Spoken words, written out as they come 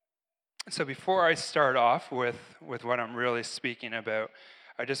So before I start off with what I'm really speaking about,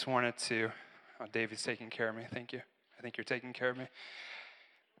 I just wanted to, David's taking care of me, thank you. I think you're taking care of me.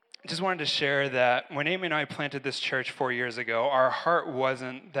 I just wanted to share that when Amy and I planted this church 4 years ago, our heart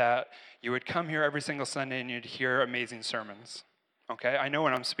wasn't that you would come here every single Sunday and you'd hear amazing sermons. Okay, I know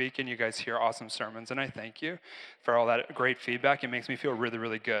when I'm speaking, you guys hear awesome sermons, and I thank you for all that great feedback. It makes me feel really,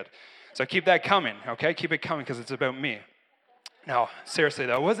 really good. So keep that coming, okay? Keep it coming because it's about me. No, seriously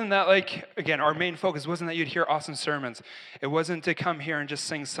though, wasn't that like, again, our main focus wasn't that you'd hear awesome sermons. It wasn't to come here and just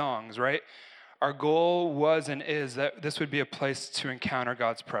sing songs, right? Our goal was and is that this would be a place to encounter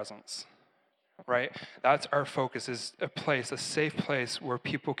God's presence, right? That's our focus, is a place, a safe place where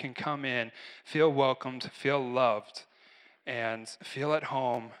people can come in, feel welcomed, feel loved, and feel at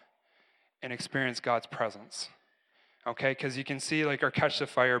home and experience God's presence, okay? Because you can see like our Catch the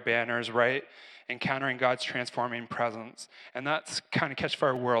Fire banners, right? Encountering God's transforming presence. And that's kind of Catch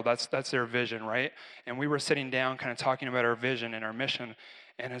Fire World. That's their vision, right? And we were sitting down kind of talking about our vision and our mission,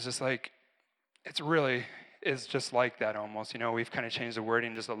 and it's just like, it's just like that almost. You know, we've kind of changed the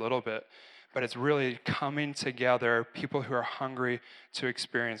wording just a little bit, but it's really coming together, people who are hungry to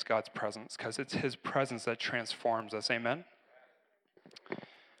experience God's presence, because it's His presence that transforms us. Amen?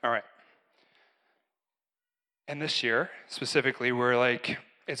 All right. And this year, specifically,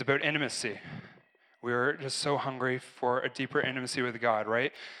 it's about intimacy. We're just so hungry for a deeper intimacy with God,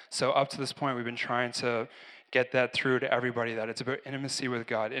 right? So up to this point, we've been trying to get that through to everybody, that it's about intimacy with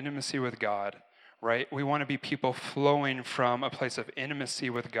God, right? We want to be people flowing from a place of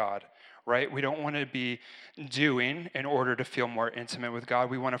intimacy with God, right? We don't want to be doing in order to feel more intimate with God.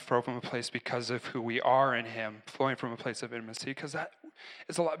 We want to flow from a place because of who we are in Him, flowing from a place of intimacy, because that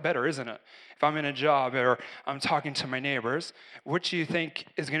is a lot better, isn't it? If I'm in a job or I'm talking to my neighbors, which do you think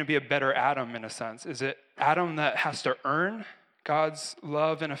is going to be a better Adam in a sense? Is it Adam that has to earn God's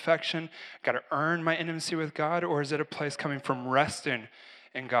love and affection, got to earn my intimacy with God, or is it a place coming from resting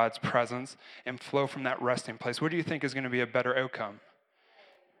in God's presence and flow from that resting place? What do you think is going to be a better outcome?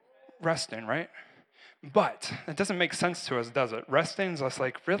 Resting, right? But it doesn't make sense to us, does it? Resting is just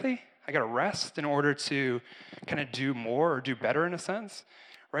like, really? I got to rest in order to kind of do more or do better in a sense,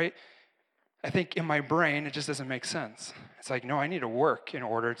 right? I think in my brain, it just doesn't make sense. It's like, no, I need to work in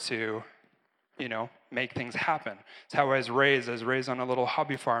order to, make things happen. It's how I was raised. I was raised on a little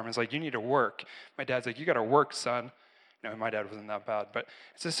hobby farm. It's like, you need to work. My dad's like, you got to work, son. No, my dad wasn't that bad. But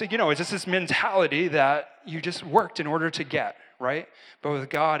it's just, it's just this mentality that you just worked in order to get, right? But with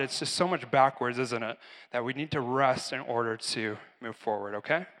God, it's just so much backwards, isn't it? That we need to rest in order to move forward,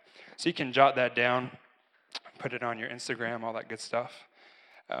 okay? So you can jot that down, put it on your Instagram, all that good stuff.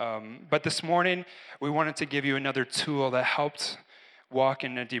 But this morning, we wanted to give you another tool that helped walk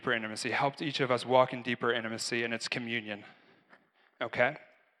in a deeper intimacy, helped each of us walk in deeper intimacy, and it's communion, okay?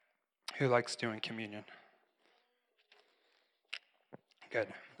 Who likes doing communion? Good.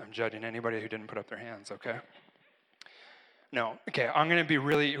 I'm judging anybody who didn't put up their hands, okay? No. Okay, I'm going to be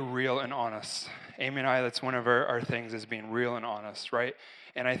really real and honest. Amy and I, that's one of our things, is being real and honest, right?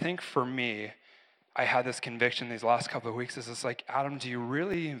 And I think for me, I had this conviction these last couple of weeks. It's like, Adam, do you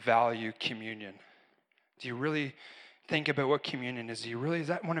really value communion? Do you really think about what communion is? Is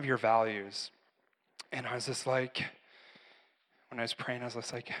that one of your values? And I was just like, when I was praying, I was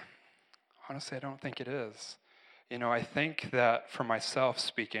just like, honestly, I don't think it is. I think that for myself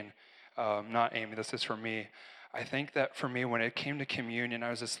speaking, not Amy, this is for me. I think that for me, when it came to communion,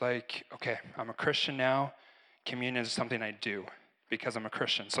 I was just like, okay, I'm a Christian now. Communion is something I do because I'm a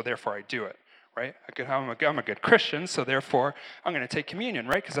Christian, so therefore I do it, right? I'm a good Christian, so therefore I'm going to take communion,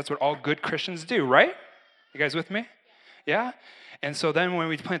 right? Because that's what all good Christians do, right? You guys with me? Yeah? And so then when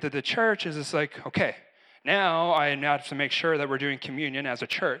we planted the church, it's just like, okay, now I have to make sure that we're doing communion as a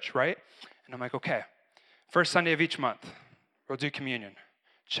church, right? And I'm like, okay, first Sunday of each month, we'll do communion.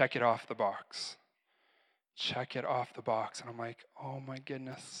 Check it off the box. Check it off the box. And I'm like, oh my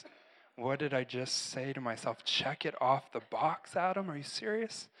goodness, what did I just say to myself? Check it off the box, Adam? Are you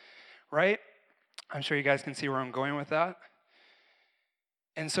serious? Right? I'm sure you guys can see where I'm going with that.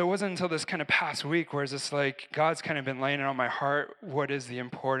 And so it wasn't until this kind of past week where it's just like God's kind of been laying it on my heart, what is the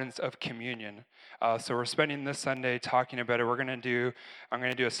importance of communion? So we're spending this Sunday talking about it. I'm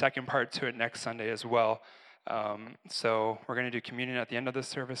going to do a second part to it next Sunday as well. So we're going to do communion at the end of this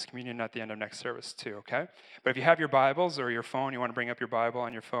service, communion at the end of next service too, okay? But if you have your Bibles or your phone, you want to bring up your Bible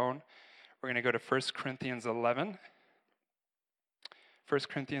on your phone, we're going to go to 1 Corinthians 11. 1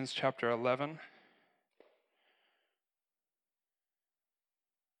 Corinthians chapter 11.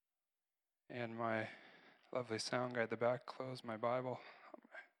 And my lovely sound guy at the back closed my Bible.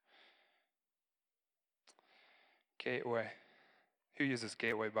 Gateway. Who uses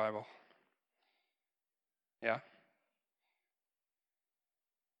Gateway Bible? Yeah?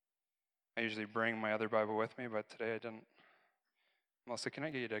 I usually bring my other Bible with me, but today I didn't. Melissa, can I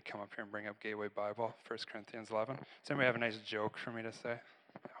get you to come up here and bring up Gateway Bible, 1 Corinthians 11? Does anybody have a nice joke for me to say?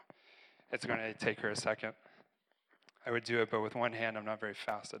 No. It's going to take her a second. I would do it, but with one hand, I'm not very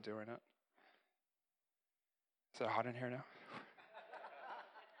fast at doing it. Is it hot in here now?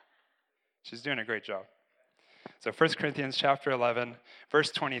 She's doing a great job. So 1 Corinthians chapter 11,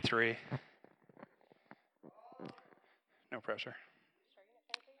 verse 23. No pressure.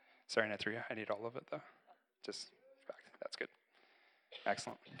 Starting at 3. I need all of it, though. That's good.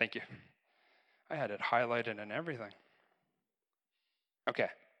 Excellent. Thank you. I had it highlighted and everything. Okay.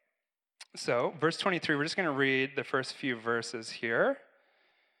 So, verse 23, we're just going to read the first few verses here.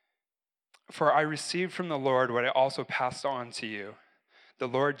 For I received from the Lord what I also passed on to you. The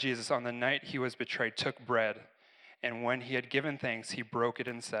Lord Jesus, on the night he was betrayed, took bread, and when he had given thanks, he broke it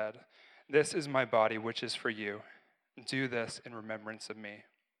and said, "This is my body, which is for you. Do this in remembrance of me."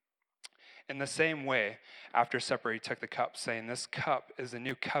 In the same way, after supper, he took the cup, saying, "This cup is the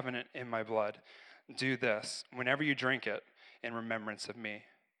new covenant in my blood. Do this, whenever you drink it, in remembrance of me.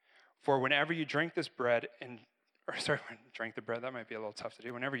 For whenever you drink this bread drink the bread, that might be a little tough to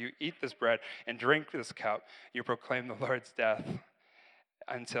do. Whenever you eat this bread and drink this cup, you proclaim the Lord's death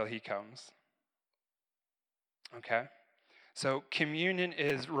until he comes." Okay? So communion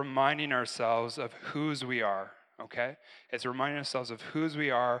is reminding ourselves of whose we are, okay? It's reminding ourselves of whose we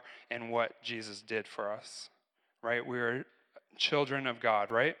are and what Jesus did for us, right? We are children of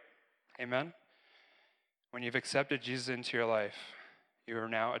God, right? Amen? When you've accepted Jesus into your life, you are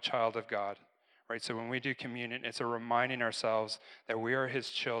now a child of God, right? So when we do communion, it's a reminding ourselves that we are his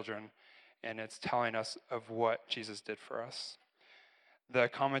children, and it's telling us of what Jesus did for us. The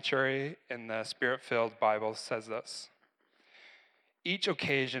commentary in the Spirit-filled Bible says this: each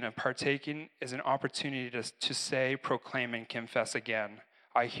occasion of partaking is an opportunity to say, proclaim, and confess again,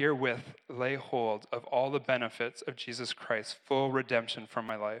 "I herewith lay hold of all the benefits of Jesus Christ's full redemption from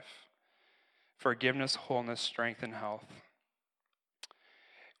my life. Forgiveness, wholeness, strength, and health."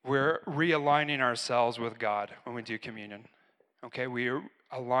 We're realigning ourselves with God when we do communion. Okay, we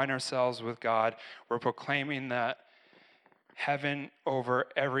align ourselves with God. We're proclaiming that heaven over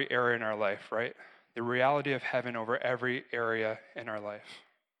every area in our life, right? The reality of heaven over every area in our life.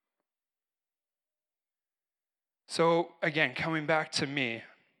 So again, coming back to me,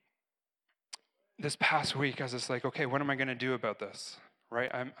 this past week I was just like, okay, what am I going to do about this,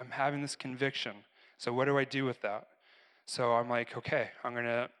 right? I'm having this conviction. So what do I do with that? So I'm like, okay, I'm going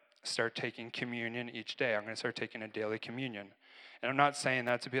to start taking communion each day. I'm going to start taking a daily communion. And I'm not saying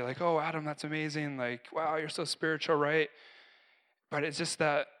that to be like, oh, Adam, that's amazing. Like, wow, you're so spiritual, right? But it's just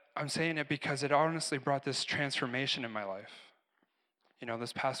that I'm saying it because it honestly brought this transformation in my life. You know,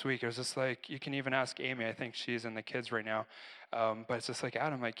 this past week, it was just like, you can even ask Amy. I think she's in the kids right now. But it's just like,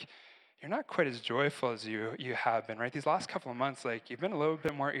 Adam, like, you're not quite as joyful as you have been, right? These last couple of months, like, you've been a little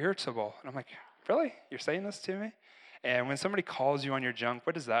bit more irritable. And I'm like, really? You're saying this to me? And when somebody calls you on your junk,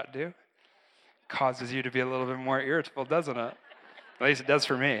 what does that do? Causes you to be a little bit more irritable, doesn't it? At least it does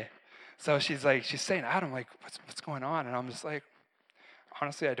for me. So she's saying, Adam, like, what's going on? And I'm just like,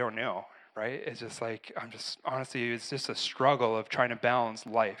 honestly, I don't know, right? It's just like, honestly, it's just a struggle of trying to balance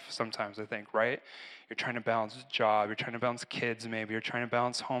life sometimes, I think, right? You're trying to balance job, you're trying to balance kids maybe, you're trying to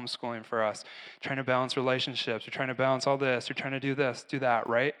balance homeschooling for us, trying to balance relationships, you're trying to balance all this, you're trying to do this, do that,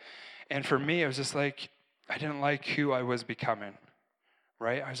 right? And for me, it was just like, I didn't like who I was becoming,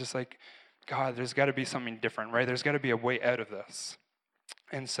 right? I was just like, God, there's got to be something different, right? There's got to be a way out of this.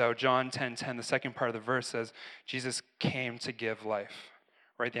 And so John 10:10, the second part of the verse says, Jesus came to give life,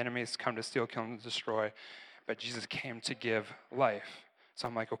 right? The enemy has come to steal, kill, and destroy, but Jesus came to give life. So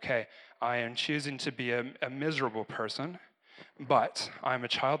I'm like, okay, I am choosing to be a miserable person, but I'm a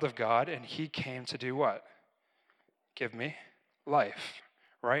child of God, and he came to do what? Give me life,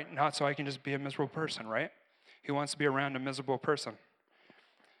 right? Not so I can just be a miserable person, right? Who wants to be around a miserable person?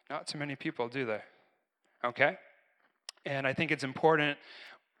 Not too many people, do they? Okay? And I think it's important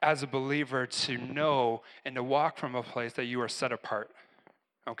as a believer to know and to walk from a place that you are set apart,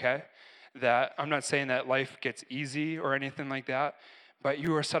 okay? That I'm not saying that life gets easy or anything like that, but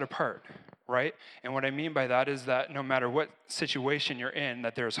you are set apart, right? And what I mean by that is that no matter what situation you're in,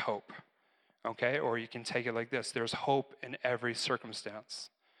 that there's hope, okay? Or you can take it like this: there's hope in every circumstance.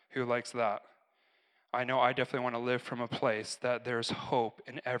 Who likes that? I know I definitely want to live from a place that there's hope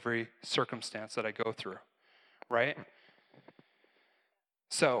in every circumstance that I go through, right?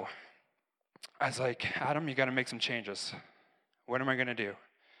 So I was like, Adam, you got to make some changes. What am I going to do?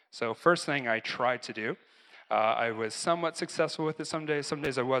 So first thing I tried to do, I was somewhat successful with it some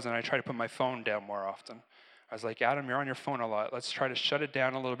days I wasn't. I tried to put my phone down more often, I was like, Adam, you're on your phone a lot. Let's try to shut it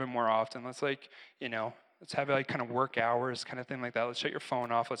down a little bit more often. Let's let's have like kind of work hours kind of thing like that. Let's shut your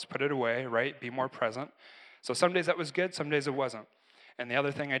phone off. Let's put it away, right? Be more present. So some days that was good, some days it wasn't. And the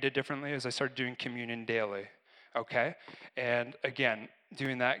other thing I did differently is I started doing communion daily, okay? And again,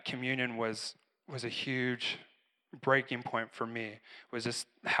 doing that communion was a huge breaking point for me. It was just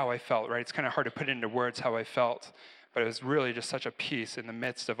how I felt, right? It's kind of hard to put into words how I felt, but it was really just such a peace in the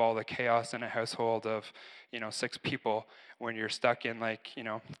midst of all the chaos in a household of, 6 people when you're stuck in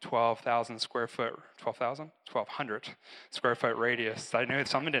 12,000 square foot, 1,200 square foot radius. I knew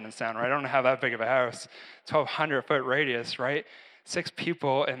something didn't sound right. I don't have that big of a house. 1,200 foot radius, right? 6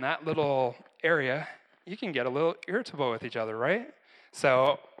 people in that little area, you can get a little irritable with each other, right?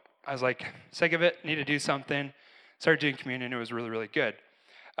 So I was like, sick of it, need to do something. Started doing communion. It was really, really good.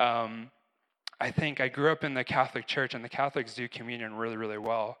 I think I grew up in the Catholic Church, and the Catholics do communion really, really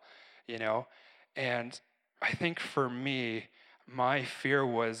well, And I think for me, my fear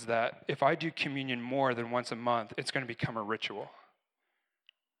was that if I do communion more than once a month, it's going to become a ritual,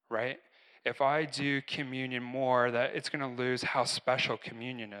 right? If I do communion more, that it's going to lose how special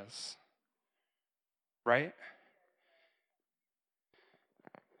communion is, right?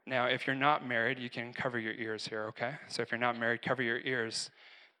 Now, if you're not married, you can cover your ears here, okay? So if you're not married, cover your ears.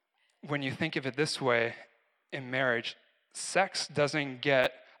 When you think of it this way, in marriage, sex doesn't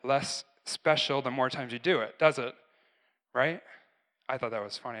get less special the more times you do it, does it? Right? I thought that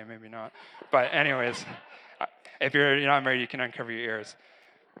was funny, maybe not. But anyways, if you're not married, you can uncover your ears.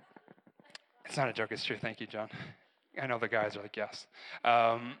 It's not a joke, it's true. Thank you, John. I know the guys are like, yes.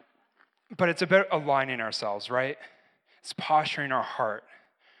 But it's about aligning ourselves, right? It's posturing our heart.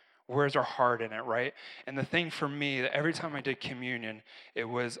 Where's our heart in it, right? And the thing for me, that every time I did communion, it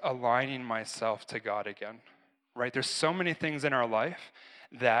was aligning myself to God again, right? There's so many things in our life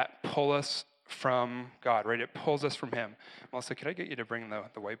that pull us from God, right? It pulls us from Him. Melissa, could I get you to bring the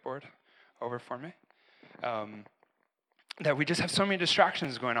whiteboard over for me? That we just have so many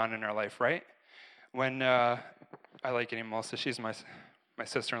distractions going on in our life, right? When I like getting Melissa, she's my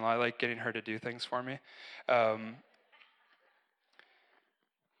sister-in-law. I like getting her to do things for me.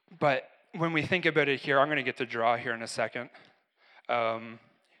 But when we think about it here, I'm going to get to draw here in a second. Right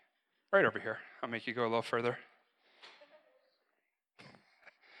over here. I'll make you go a little further.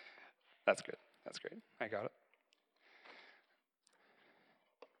 That's good. That's great. I got it.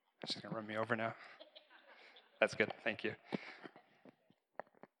 She's going to run me over now. That's good. Thank you.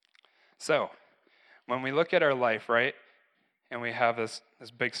 So, when we look at our life, right, and we have this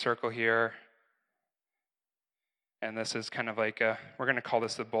big circle here, and this is kind of like we're going to call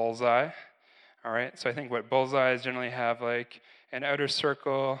this the bullseye, all right? So I think what bullseyes generally have like an outer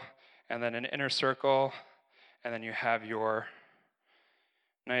circle and then an inner circle, and then you have your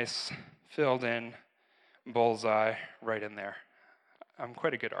nice filled in bullseye right in there. I'm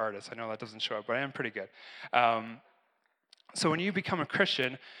quite a good artist. I know that doesn't show up, but I am pretty good. So when you become a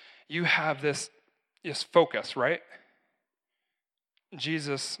Christian, you have this focus, right?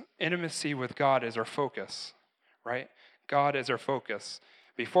 Jesus, intimacy with God is our focus. Right? God is our focus.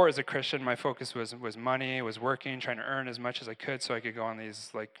 Before as a Christian, my focus was money, was working, trying to earn as much as I could so I could go on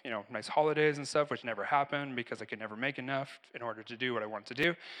these nice holidays and stuff, which never happened because I could never make enough in order to do what I wanted to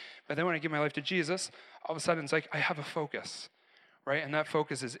do. But then when I give my life to Jesus, all of a sudden it's like I have a focus, right? And that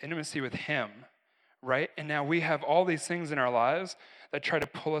focus is intimacy with Him, right? And now we have all these things in our lives that try to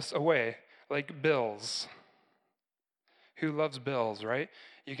pull us away, like bills. Who loves bills, right?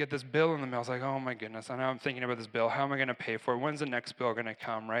 You get this bill in the mail. It's like, oh my goodness, I know I'm thinking about this bill. How am I going to pay for it? When's the next bill going to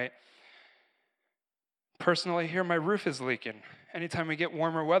come, right? Personally here, my roof is leaking. Anytime we get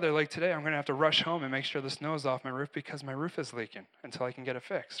warmer weather like today, I'm going to have to rush home and make sure the snow's off my roof because my roof is leaking until I can get it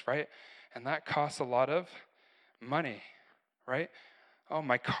fixed, right? And that costs a lot of money, right? Oh,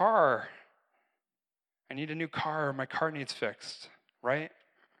 my car. I need a new car. My car needs fixed, right?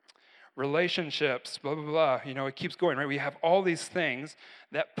 Relationships, blah, blah, blah. It keeps going, right? We have all these things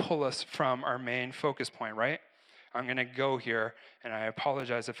that pull us from our main focus point, right? I'm going to go here, and I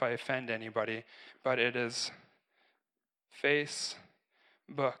apologize if I offend anybody, but it is Facebook.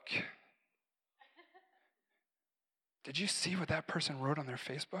 Did you see what that person wrote on their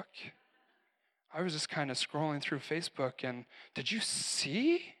Facebook? I was just kind of scrolling through Facebook, and did you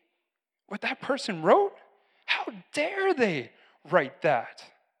see what that person wrote? How dare they write that?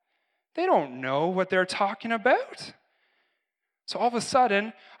 They don't know what they're talking about. So all of a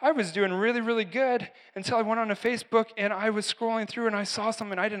sudden, I was doing really, really good until I went on to Facebook and I was scrolling through and I saw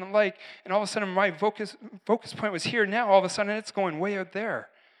something I didn't like. And all of a sudden, my focus point was here. Now, all of a sudden, it's going way out there.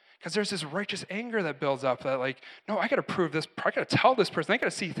 Because there's this righteous anger that builds up that no, I got to prove this. I got to tell this person. They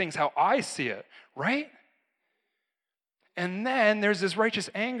got to see things how I see it, right? And then there's this righteous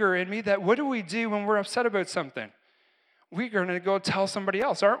anger in me that what do we do when we're upset about something? We're going to go tell somebody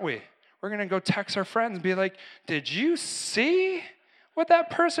else, aren't we? We're going to go text our friends and be like, did you see what that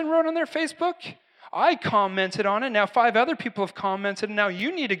person wrote on their Facebook? I commented on it. Now 5 other people have commented. And now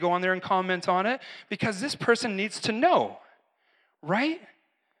you need to go on there and comment on it because this person needs to know, right?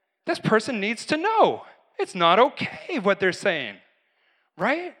 This person needs to know. It's not okay what they're saying,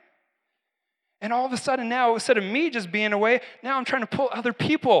 right? And all of a sudden now, instead of me just being away, now I'm trying to pull other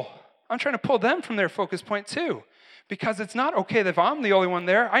people. I'm trying to pull them from their focus point too. Because it's not okay that if I'm the only one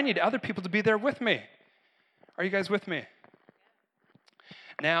there, I need other people to be there with me. Are you guys with me?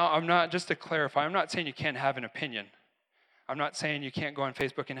 Now, just to clarify, I'm not saying you can't have an opinion. I'm not saying you can't go on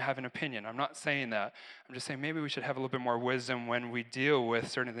Facebook and have an opinion. I'm not saying that. I'm just saying maybe we should have a little bit more wisdom when we deal with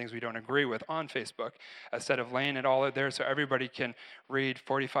certain things we don't agree with on Facebook. Instead of laying it all out there so everybody can read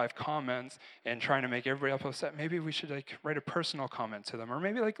 45 comments and trying to make everybody else upset, maybe we should write a personal comment to them. Or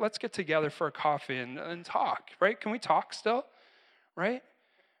maybe let's get together for a coffee and talk, right? Can we talk still, right?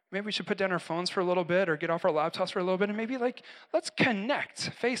 Maybe we should put down our phones for a little bit or get off our laptops for a little bit and maybe let's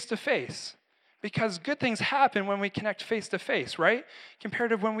connect face to face. Because good things happen when we connect face to face, right?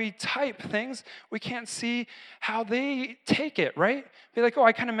 Compared to when we type things, we can't see how they take it, right? Be like, oh,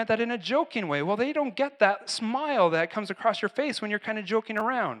 I kind of meant that in a joking way. Well, they don't get that smile that comes across your face when you're kind of joking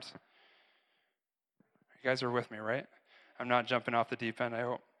around. You guys are with me, right? I'm not jumping off the deep end, I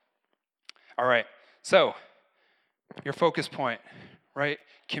hope. All right, so your focus point, right?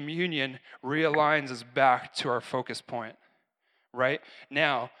 Communion realigns us back to our focus point, right?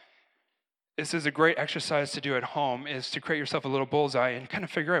 Now, this is a great exercise to do at home, is to create yourself a little bullseye and kind of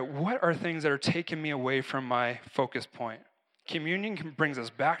figure out what are things that are taking me away from my focus point. Communion brings us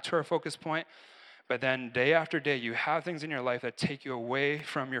back to our focus point, but then day after day, you have things in your life that take you away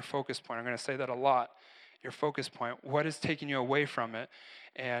from your focus point. I'm going to say that a lot. Your focus point, what is taking you away from it?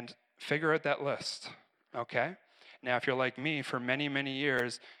 And figure out that list, okay? Now, if you're like me, for many, many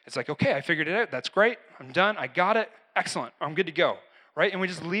years, it's like, okay, I figured it out. That's great. I'm done. I got it. Excellent. I'm good to go, right? And we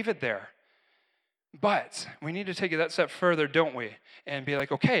just leave it there. But we need to take it that step further, don't we? And be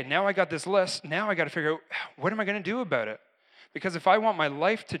like, okay, now I got this list. Now I got to figure out, what am I going to do about it? Because if I want my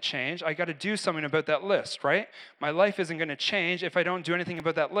life to change, I got to do something about that list, right? My life isn't going to change if I don't do anything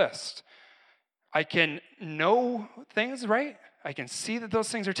about that list. I can know things, right? I can see that those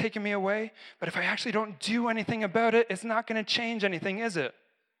things are taking me away. But if I actually don't do anything about it, it's not going to change anything, is it?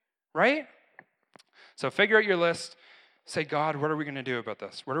 Right? So figure out your list. Say, God, what are we going to do about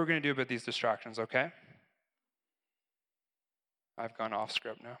this? What are we going to do about these distractions, okay? I've gone off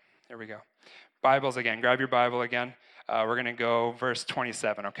script now. Here we go. Bibles again. Grab your Bible again. We're going to go verse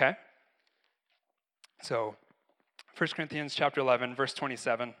 27, okay? So 1 Corinthians chapter 11, verse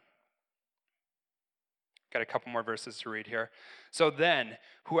 27. Got a couple more verses to read here. So then,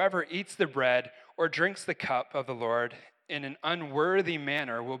 whoever eats the bread or drinks the cup of the Lord in an unworthy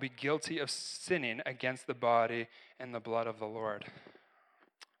manner will be guilty of sinning against the body and the blood of the Lord.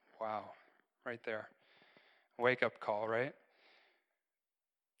 Wow, right there. Wake up call, right?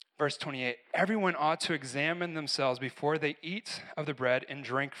 Verse 28, everyone ought to examine themselves before they eat of the bread and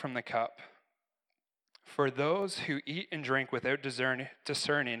drink from the cup. For those who eat and drink without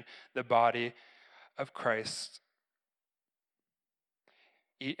discerning the body of Christ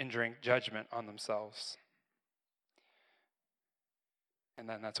eat and drink judgment on themselves. And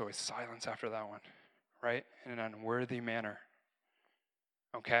then that's always silence after that one, right? In an unworthy manner.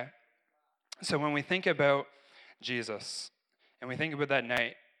 Okay? So when we think about Jesus, and we think about that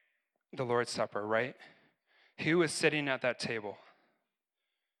night, the Lord's Supper, right? Who was sitting at that table?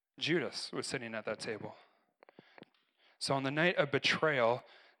 Judas was sitting at that table. So on the night of betrayal,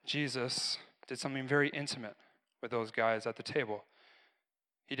 Jesus did something very intimate with those guys at the table.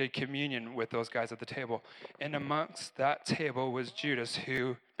 He did communion with those guys at the table. And amongst that table was Judas,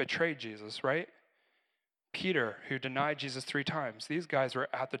 who betrayed Jesus, right? Peter, who denied Jesus 3 times. These guys were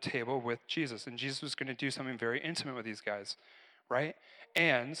at the table with Jesus, and Jesus was going to do something very intimate with these guys, right?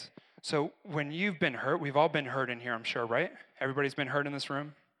 And so when you've been hurt, we've all been hurt in here, I'm sure, right? Everybody's been hurt in this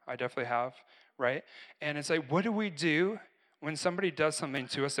room. I definitely have, right? And it's like, what do we do when somebody does something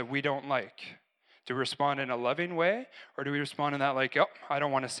to us that we don't like? Do we respond in a loving way, or do we respond in that like, oh, I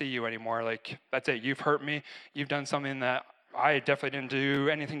don't want to see you anymore. Like, that's it. You've hurt me. You've done something that I definitely didn't do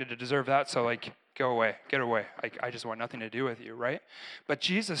anything to deserve that. So like, go away, get away. I just want nothing to do with you, right? But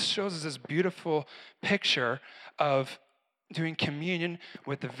Jesus shows us this beautiful picture of doing communion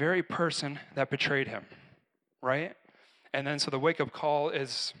with the very person that betrayed him, right? And then so the wake-up call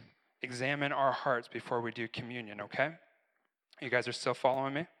is examine our hearts before we do communion, okay? You guys are still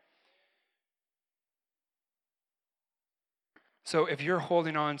following me? So if you're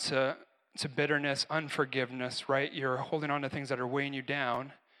holding on to bitterness, unforgiveness, right? You're holding on to things that are weighing you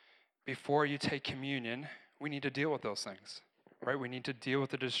down. Before you take communion, we need to deal with those things, right? We need to deal with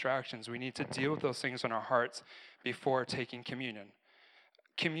the distractions. We need to deal with those things in our hearts before taking communion.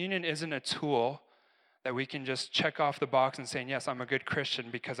 Communion isn't a tool that we can just check off the box and saying, yes, I'm a good Christian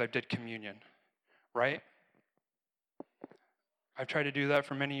because I did communion, right? I've tried to do that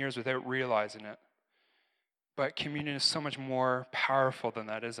for many years without realizing it. But communion is so much more powerful than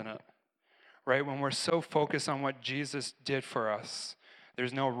that, isn't it? Right? When we're so focused on what Jesus did for us,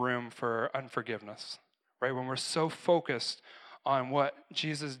 there's no room for unforgiveness, right? When we're so focused on what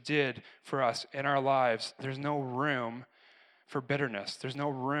Jesus did for us in our lives, there's no room for bitterness. There's no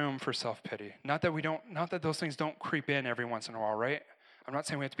room for self-pity. Not that those things don't creep in every once in a while, right? I'm not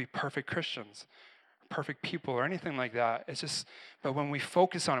saying we have to be perfect Christians, perfect people, or anything like that. It's just, but when we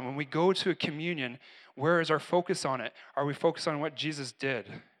focus on it, when we go to a communion, where is our focus on it? Are we focused on what Jesus did,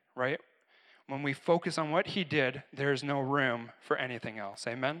 right? When we focus on what he did, there's no room for anything else.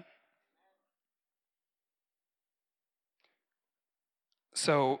 Amen?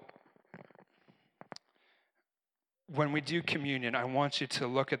 So, when we do communion, I want you to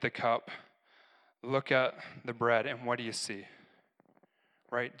look at the cup, look at the bread, and what do you see?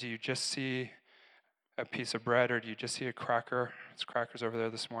 Right? Do you just see a piece of bread, or do you just see a cracker? It's crackers over there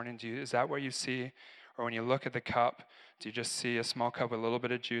this morning. Is that what you see? Or when you look at the cup, do you just see a small cup with a little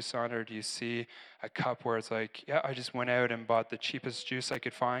bit of juice on it? Or do you see a cup where it's like, yeah, I just went out and bought the cheapest juice I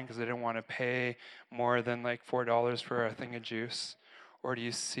could find because I didn't want to pay more than like $4 for a thing of juice? Or do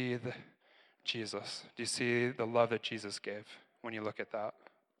you see Jesus? Do you see the love that Jesus gave when you look at that?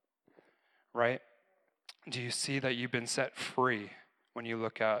 Right? Do you see that you've been set free when you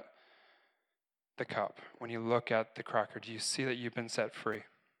look at the cup? When you look at the cracker, do you see that you've been set free?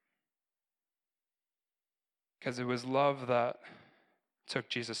 Because it was love that took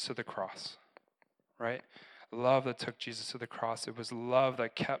Jesus to the cross, right? Love that took Jesus to the cross. It was love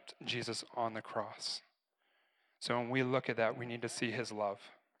that kept Jesus on the cross. So when we look at that, we need to see his love,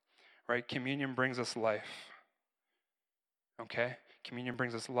 right? Communion brings us life, okay? Communion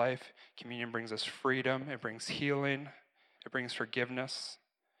brings us life. Communion brings us freedom. It brings healing. It brings forgiveness.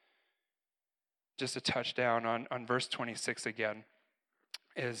 Just to touch down on verse 26 again,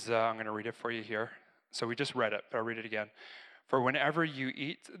 I'm going to read it for you here. So we just read it, but I'll read it again. For whenever you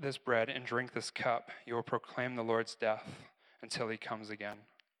eat this bread and drink this cup, you will proclaim the Lord's death until he comes again.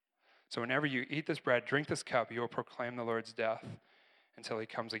 So whenever you eat this bread, drink this cup, you will proclaim the Lord's death until he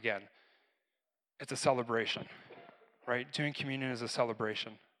comes again. It's a celebration, right? Doing communion is a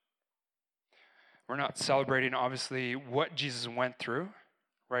celebration. We're not celebrating, obviously, what Jesus went through,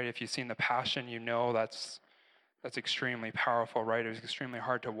 right? If you've seen The Passion, you know that's extremely powerful, right? It was extremely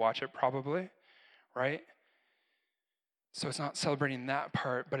hard to watch it probably, right? So it's not celebrating that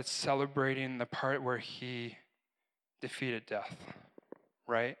part, but it's celebrating the part where he defeated death,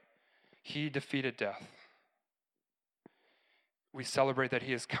 right? He defeated death. We celebrate that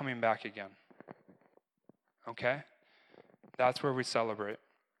he is coming back again, okay? That's where we celebrate.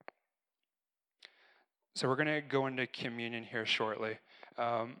 So we're going to go into communion here shortly.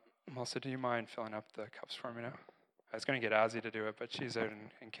 Melissa, do you mind filling up the cups for me now? I was going to get Azzy to do it, but she's out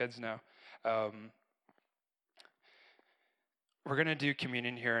in kids now. We're going to do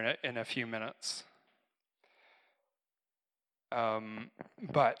communion here in a few minutes.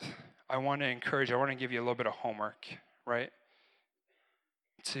 But I want to give you a little bit of homework, right?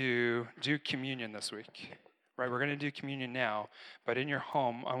 To do communion this week, right? We're going to do communion now, but in your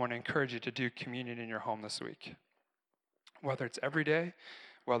home, I want to encourage you to do communion in your home this week. Whether it's every day,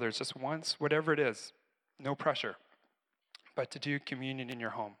 whether it's just once, whatever it is, no pressure. But to do communion in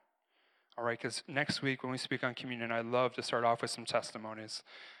your home. All right, because next week when we speak on communion, I'd love to start off with some testimonies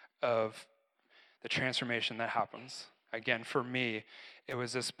of the transformation that happens. Again, for me, it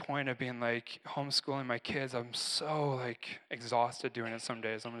was this point of being like homeschooling my kids. I'm so like exhausted doing it some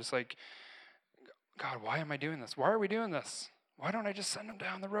days. I'm just like, God, why am I doing this? Why are we doing this? Why don't I just send them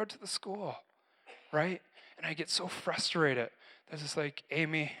down the road to the school, right? And I get so frustrated. There's just like,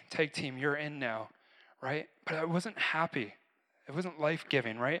 Amy, tag team, you're in now, right? But I wasn't happy. It wasn't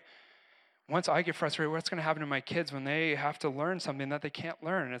life-giving, right? Once I get frustrated, what's going to happen to my kids when they have to learn something that they can't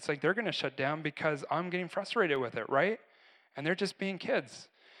learn? And it's like they're going to shut down because I'm getting frustrated with it, right? And they're just being kids.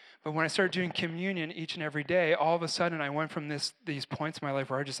 But when I started doing communion each and every day, all of a sudden I went from these points in my life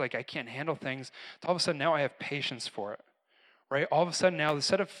where I just like, I can't handle things, to all of a sudden now I have patience for it, right? All of a sudden now,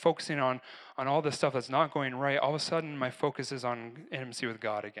 instead of focusing on all the stuff that's not going right, all of a sudden my focus is on intimacy with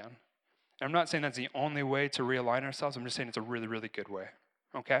God again. And I'm not saying that's the only way to realign ourselves. I'm just saying it's a really, really good way,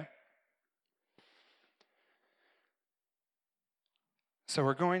 okay? So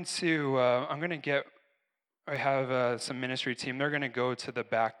we're going to, I have some ministry team. They're going to go to the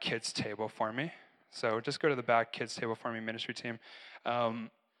back kids table for me. So just go to the back kids table for me, ministry team.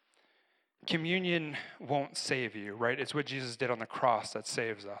 Communion won't save you, right? It's what Jesus did on the cross that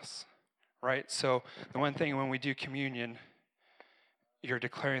saves us, right? So the one thing when we do communion, you're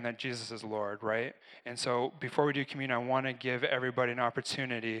declaring that Jesus is Lord, right? And so before we do communion, I want to give everybody an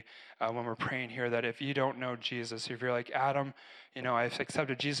opportunity when we're praying here that if you don't know Jesus, if you're like, Adam, I've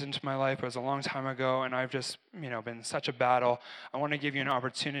accepted Jesus into my life, it was a long time ago, and I've just, been in such a battle, I want to give you an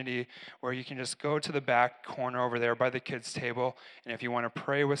opportunity where you can just go to the back corner over there by the kids' table, and if you want to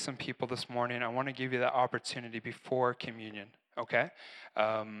pray with some people this morning, I want to give you that opportunity before communion, okay?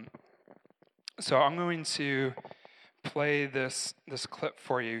 So I'm going to play this clip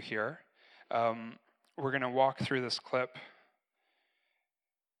for you here. We're going to walk through this clip.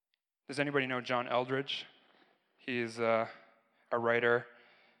 Does anybody know John Eldredge? He's a writer.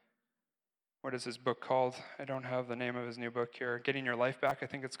 What is his book called? I don't have the name of his new book here. Getting Your Life Back, I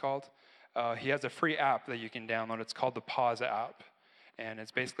think it's called. He has a free app that you can download. It's called the Pause app. And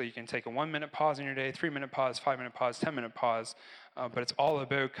it's basically you can take a 1-minute pause in your day, 3-minute pause, 5-minute pause, 10-minute pause. But it's all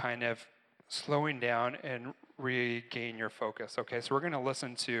about kind of slowing down and regain your focus. Okay, so we're going to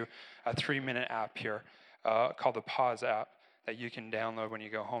listen to a 3-minute app here called the Pause app that you can download when you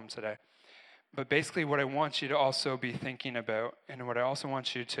go home today. But basically what I want you to also be thinking about, and what I also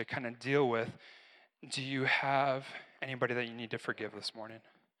want you to kind of deal with, do you have anybody that you need to forgive this morning?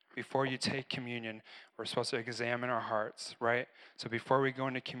 Before you take communion, we're supposed to examine our hearts, right? So before we go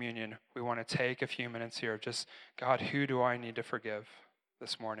into communion, we want to take a few minutes here of just, God, who do I need to forgive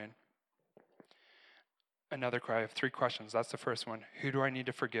this morning? Another cry. I have 3 questions. That's the first one. Who do I need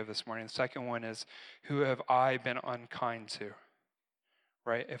to forgive this morning? The second one is, who have I been unkind to?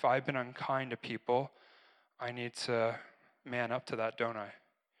 Right? If I've been unkind to people, I need to man up to that, don't I?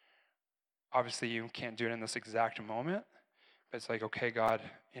 Obviously, you can't do it in this exact moment, but it's like, okay, God,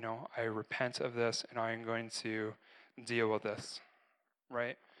 I repent of this, and I am going to deal with this,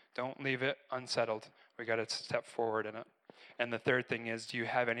 right? Don't leave it unsettled. We got to step forward in it. And the third thing is, do you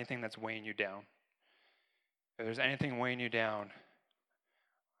have anything that's weighing you down? If there's anything weighing you down,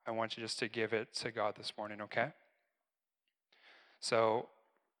 I want you just to give it to God this morning, okay? So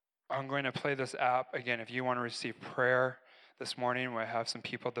I'm going to play this app. Again, if you want to receive prayer this morning, we have some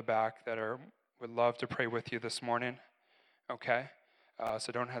people at the back that would love to pray with you this morning, okay?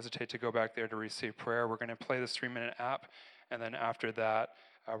 So don't hesitate to go back there to receive prayer. We're going to play this 3-minute app, and then after that,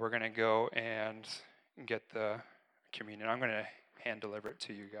 we're going to go and get the communion. I'm going to hand deliver it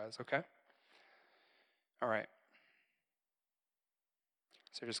to you guys, okay? All right.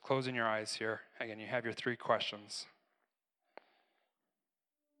 So just closing your eyes here. Again, you have your 3 questions.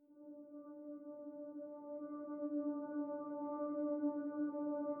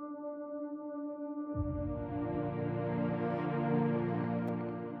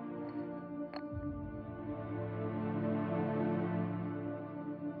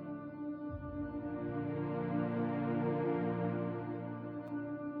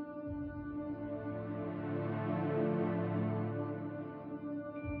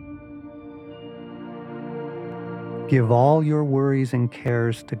 Give all your worries and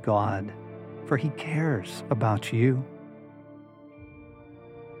cares to God, for He cares about you.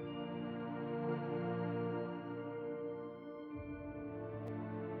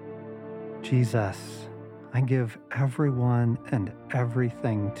 Jesus, I give everyone and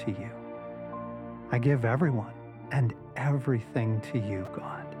everything to you. I give everyone and everything to you,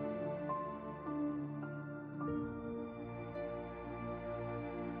 God.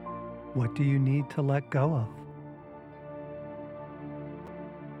 What do you need to let go of?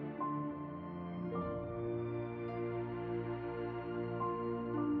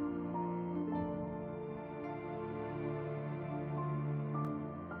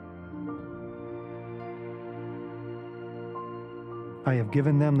 I have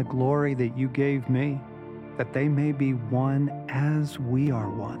given them the glory that you gave me, that they may be one as we are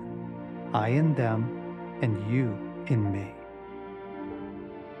one, I in them and you in me.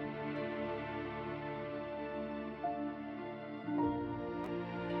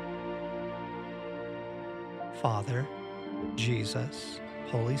 Father, Jesus,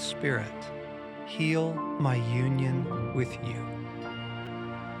 Holy Spirit, heal my union with you.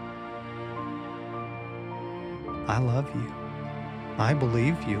 I love you. I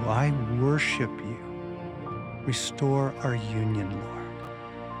believe you. I worship you. Restore our union, Lord.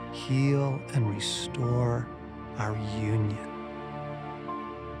 Heal and restore our union.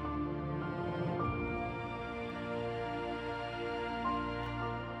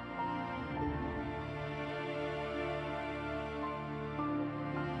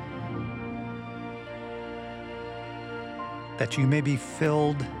 that you may be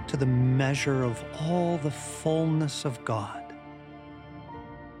filled to the measure of all the fullness of God.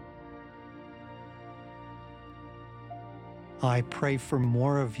 I pray for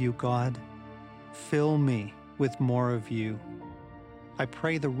more of you, God. Fill me with more of you. I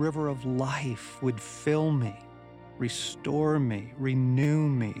pray the river of life would fill me, restore me, renew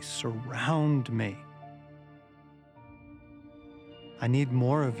me, surround me. I need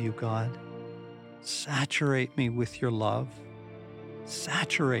more of you, God. Saturate me with your love.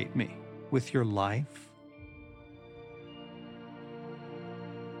 Saturate me with your life.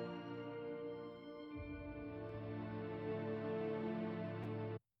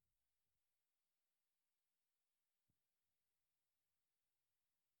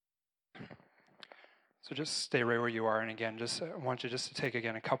 So just stay right where you are. And again, I want you just to take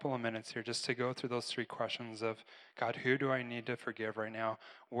again a couple of minutes here just to go through those three questions of, God, who do I need to forgive right now?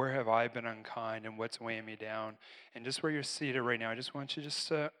 Where have I been unkind and what's weighing me down? And just where you're seated right now, I just want you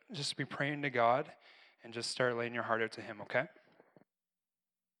just be praying to God and just start laying your heart out to him, okay?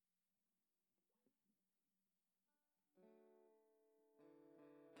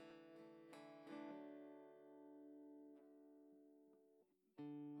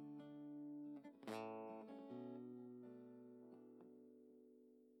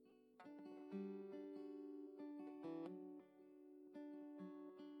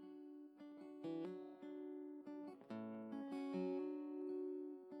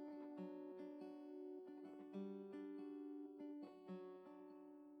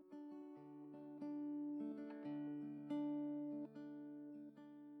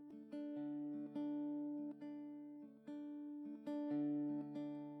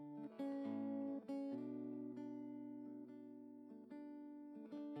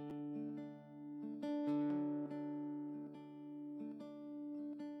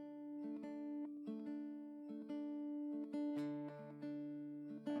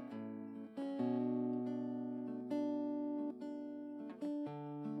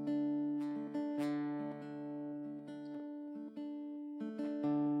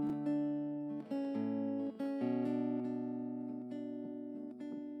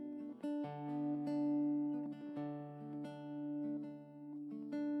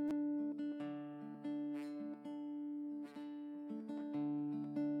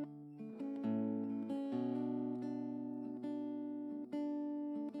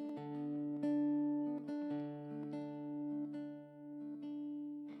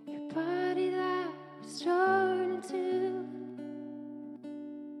 Body that was torn in two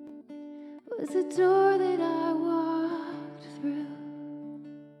was the door that I walked through.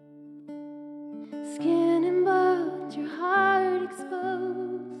 Skin and bones, your heart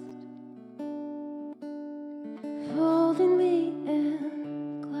exposed, folding me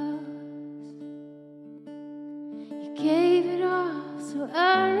in close. You gave it all so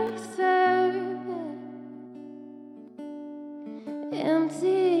unreserved,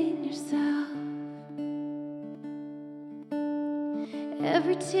 emptying yourself.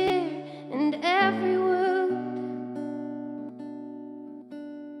 Every tear and every wound,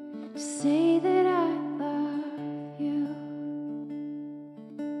 to say that I love you.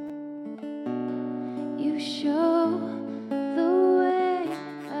 You show the way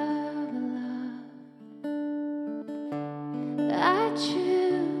of love. I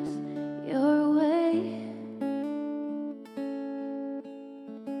choose your way.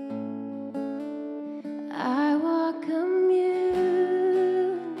 I walk communion.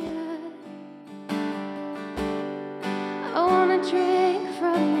 I wanna drink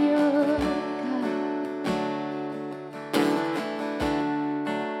from your cup.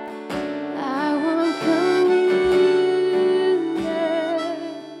 I want communion.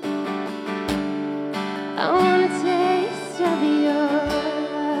 I wanna taste of your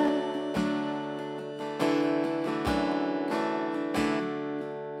love.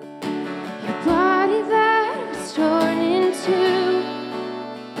 Your body that was torn in two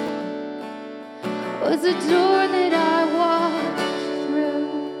was a door that I walked through.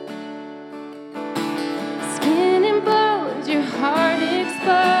 Skin and bones, your heart exposed,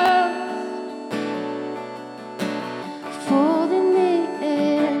 folding me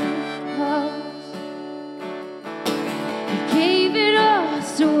in close. You gave it all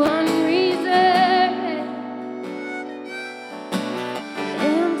so unreserved,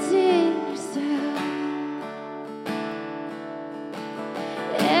 emptying yourself.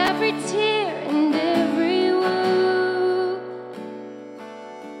 Every tear and every wound,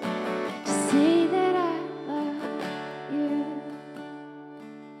 to say that I love you.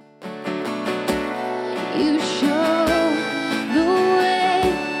 You show the way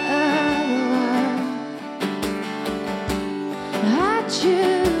of love.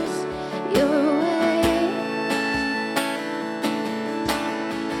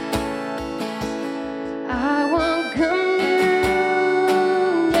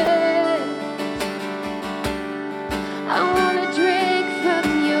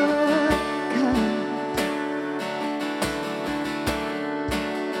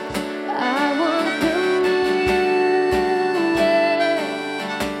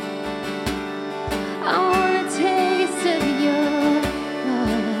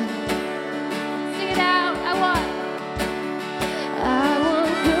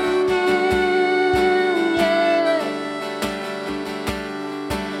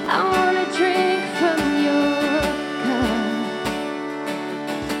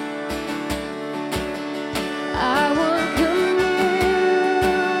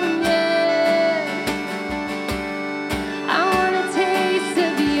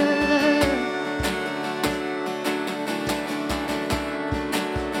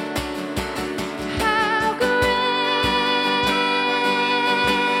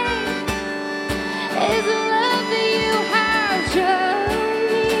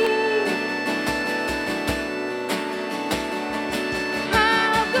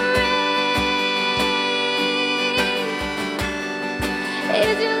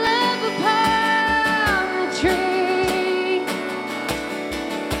 is your love upon the tree.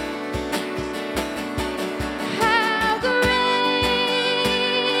 How great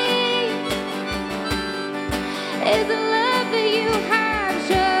is the love that you have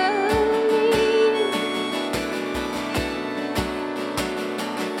shown me.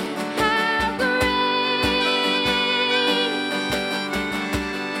 How great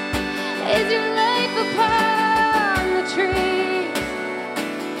is your life upon the tree.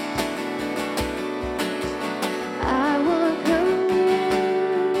 I want communion.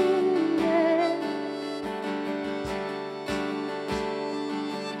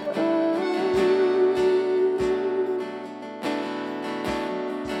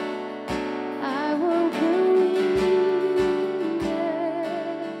 I want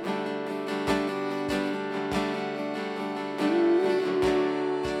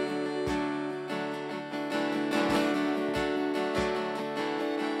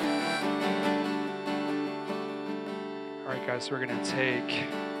All right, guys, so we're going to take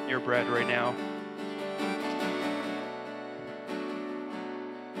your bread right now.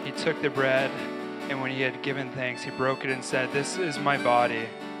 He took the bread, and when he had given thanks, he broke it and said, "This is my body,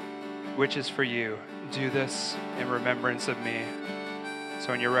 which is for you. Do this in remembrance of me." So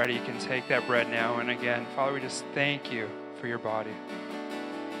when you're ready, you can take that bread now. And again, Father, we just thank you for your body.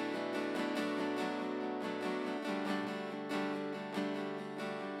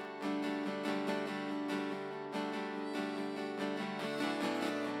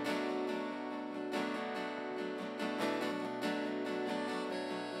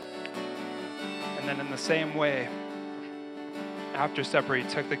 And then in the same way, after supper, he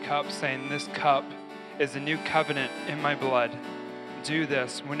took the cup, saying, "This cup is the new covenant in my blood. Do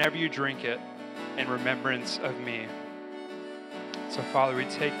this whenever you drink it in remembrance of me." So, Father, we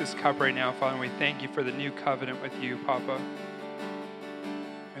take this cup right now, Father, and we thank you for the new covenant with you, Papa.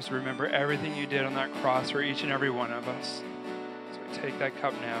 Just remember everything you did on that cross for each and every one of us. So we take that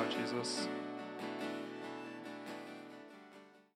cup now, Jesus.